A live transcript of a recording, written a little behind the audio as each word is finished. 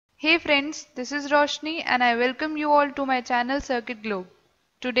Hey friends, this is Roshni and I welcome you all to my channel Circuit Globe.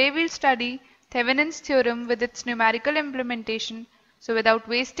 Today we'll study Thevenin's theorem with its numerical implementation. So without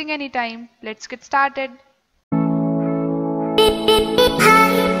wasting any time, let's get started.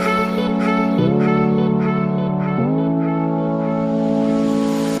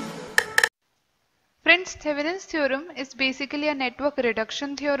 Friends, Thevenin's theorem is basically a network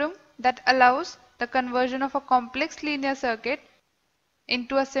reduction theorem that allows the conversion of a complex linear circuit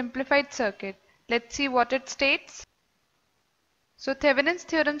into a simplified circuit. Let's see what it states. So Thevenin's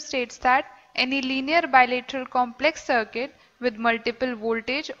theorem states that any linear bilateral complex circuit with multiple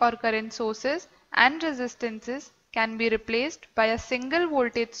voltage or current sources and resistances can be replaced by a single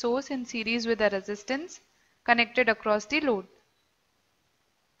voltage source in series with a resistance connected across the load.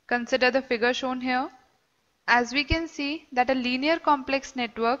 Consider the figure shown here. As we can see that a linear complex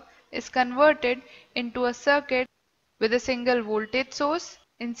network is converted into a circuit with a single voltage source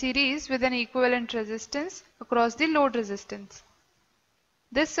in series with an equivalent resistance across the load resistance.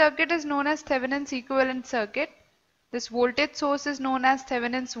 This circuit is known as Thevenin's equivalent circuit. This voltage source is known as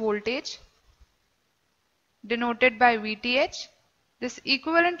Thevenin's voltage, denoted by VTh. This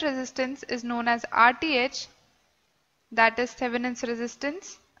equivalent resistance is known as RTh, that is Thevenin's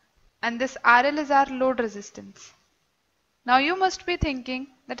resistance, and this RL is our load resistance. Now you must be thinking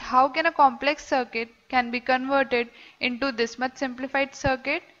that how can a complex circuit can be converted into this much simplified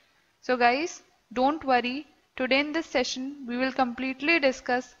circuit? So guys, don't worry. Today in this session, we will completely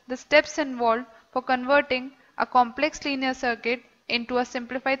discuss the steps involved for converting a complex linear circuit into a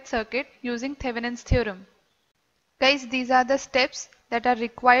simplified circuit using Thevenin's theorem. Guys, these are the steps that are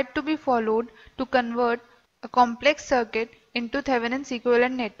required to be followed to convert a complex circuit into Thevenin's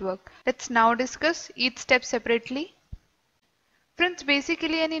equivalent network. Let's now discuss each step separately. Friends,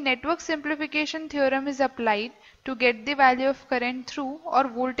 basically any network simplification theorem is applied to get the value of current through or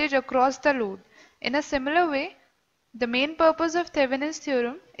voltage across the load. In a similar way, the main purpose of Thevenin's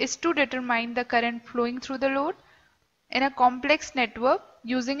theorem is to determine the current flowing through the load in a complex network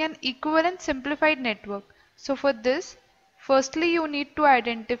using an equivalent simplified network. So for this, firstly you need to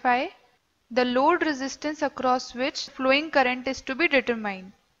identify the load resistance across which flowing current is to be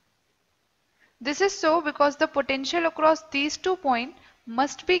determined. This is so because the potential across these 2 points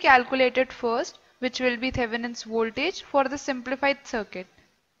must be calculated first, which will be Thevenin's voltage for the simplified circuit.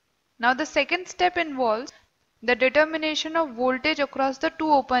 Now the second step involves the determination of voltage across the 2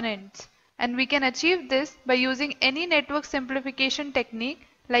 open ends, and we can achieve this by using any network simplification technique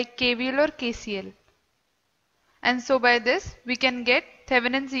like KVL or KCL. And so by this we can get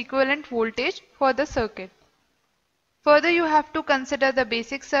Thevenin's equivalent voltage for the circuit. Further, you have to consider the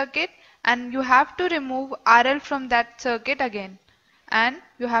basic circuit and you have to remove RL from that circuit again, and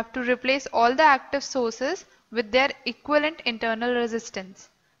you have to replace all the active sources with their equivalent internal resistance.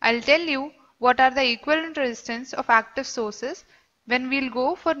 I'll tell you what are the equivalent resistance of active sources when we'll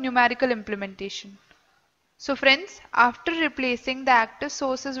go for numerical implementation. So friends, after replacing the active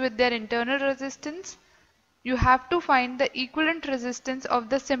sources with their internal resistance, you have to find the equivalent resistance of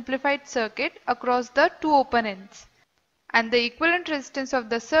the simplified circuit across the 2 open ends. And the equivalent resistance of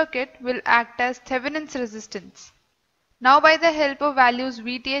the circuit will act as Thevenin's resistance. Now by the help of values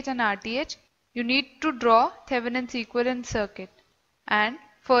VTh and RTh, you need to draw Thevenin's equivalent circuit and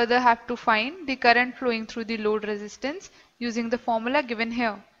further have to find the current flowing through the load resistance using the formula given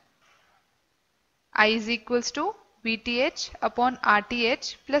here. I is equals to VTh upon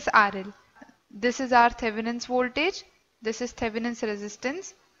RTh plus RL. This is our Thevenin's voltage, this is Thevenin's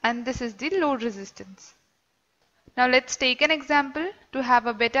resistance, and this is the load resistance. Now let's take an example to have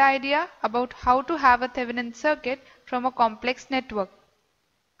a better idea about how to have a Thevenin circuit from a complex network.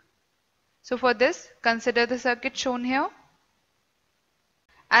 So for this, consider the circuit shown here.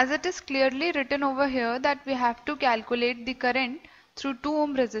 As it is clearly written over here that we have to calculate the current through 2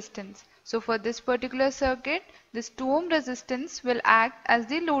 ohm resistance. So for this particular circuit, this 2 ohm resistance will act as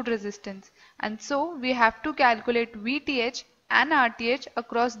the load resistance, and so we have to calculate VTh and RTh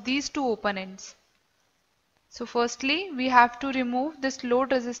across these 2 open ends. So firstly, we have to remove this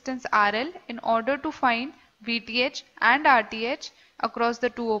load resistance RL in order to find VTh and RTh across the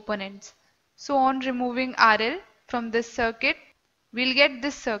 2 open ends. So on removing RL from this circuit, we'll get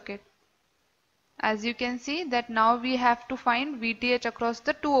this circuit. As you can see that now we have to find VTh across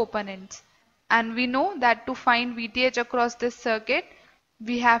the 2 open ends. And we know that to find VTh across this circuit,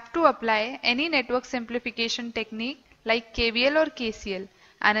 we have to apply any network simplification technique like KVL or KCL.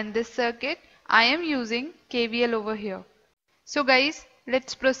 And in this circuit, I am using KVL over here. So guys,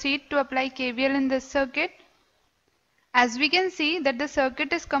 let's proceed to apply KVL in this circuit. As we can see that the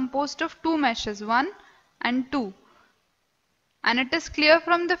circuit is composed of 2 meshes, 1 and 2. And it is clear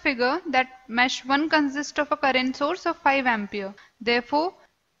from the figure that mesh 1 consists of a current source of 5 ampere. Therefore,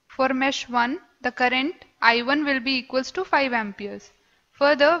 for mesh 1, the current I1 will be equals to 5 amperes.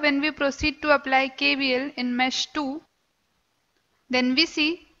 Further, when we proceed to apply KVL in mesh 2, then we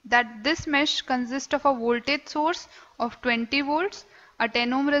see that this mesh consists of a voltage source of 20 volts, a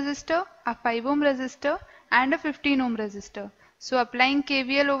 10 ohm resistor, a 5 ohm resistor and a 15 ohm resistor. So applying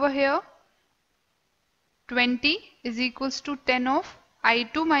KVL over here, 20 is equals to 10 of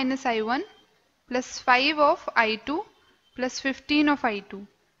I2 minus I1 plus 5 of I2 plus 15 of I2.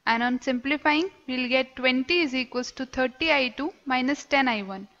 And on simplifying, we will get 20 is equals to 30 I2 minus 10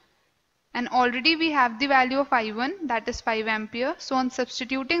 I1. And already we have the value of I1, that is 5 ampere. So on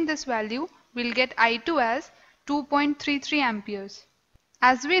substituting this value, we will get I2 as 2.33 amperes.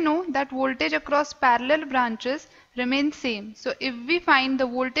 As we know that voltage across parallel branches remains same. So if we find the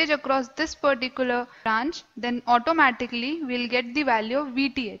voltage across this particular branch, then automatically we will get the value of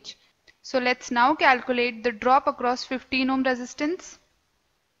VTH. So let's now calculate the drop across 15 ohm resistance.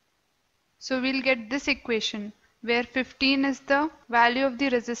 So we'll get this equation where 15 is the value of the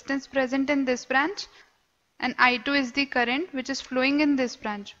resistance present in this branch and I2 is the current which is flowing in this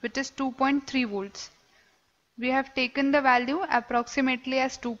branch, which is 2.3 volts. We have taken the value approximately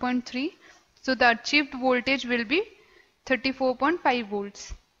as 2.3, so the achieved voltage will be 34.5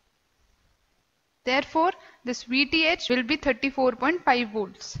 volts. Therefore, this VTH will be 34.5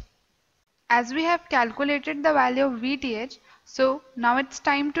 volts. As we have calculated the value of VTH, so now it's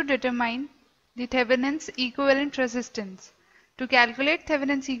time to determine the Thevenin's equivalent resistance. To calculate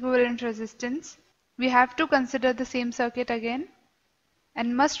Thevenin's equivalent resistance, we have to consider the same circuit again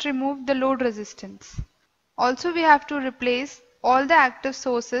and must remove the load resistance. Also, we have to replace all the active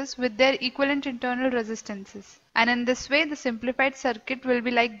sources with their equivalent internal resistances. And in this way, the simplified circuit will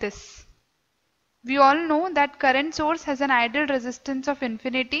be like this. We all know that current source has an ideal resistance of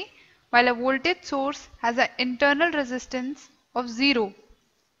infinity, while a voltage source has an internal resistance of 0.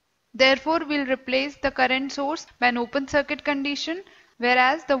 Therefore, we will replace the current source by an open circuit condition,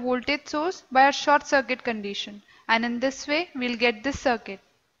 whereas the voltage source by a short circuit condition. And in this way, we will get this circuit.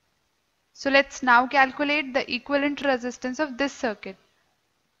 So let's now calculate the equivalent resistance of this circuit.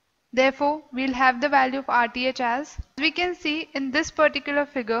 Therefore, we'll have the value of RTH as we can see in this particular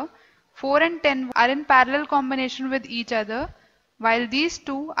figure, 4 and 10 are in parallel combination with each other, while these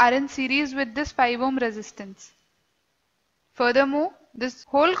two are in series with this 5 ohm resistance. Furthermore, this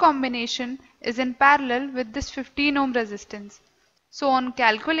whole combination is in parallel with this 15 ohm resistance. So on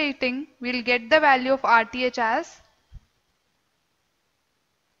calculating, we'll get the value of RTH as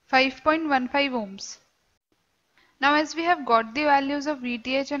 5.15 ohms. Now as we have got the values of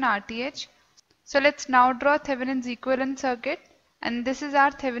VTH and RTH, so let's now draw Thevenin's equivalent circuit, and this is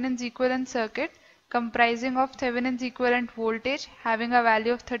our Thevenin's equivalent circuit comprising of Thevenin's equivalent voltage having a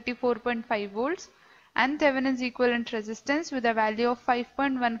value of 34.5 volts and Thevenin's equivalent resistance with a value of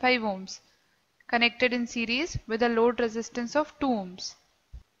 5.15 ohms connected in series with a load resistance of 2 ohms.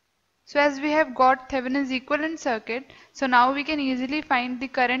 So as we have got Thevenin's equivalent circuit, so now we can easily find the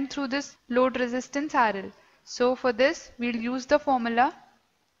current through this load resistance RL. So for this, we'll use the formula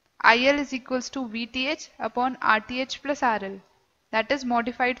IL is equals to VTH upon RTH plus RL. That is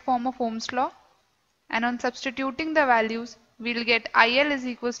modified form of Ohm's law. And on substituting the values, we'll get IL is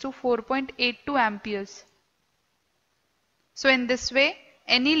equals to 4.82 amperes. So in this way,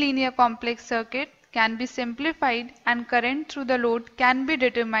 any linear complex circuit can be simplified and current through the load can be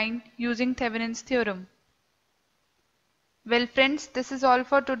determined using Thevenin's theorem. Well friends, this is all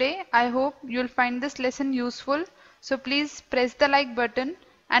for today. I hope you'll find this lesson useful. So please press the like button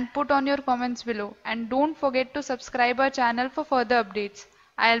and put on your comments below. And don't forget to subscribe our channel for further updates.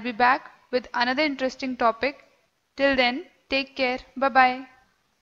 I'll be back with another interesting topic. Till then, take care. Bye bye.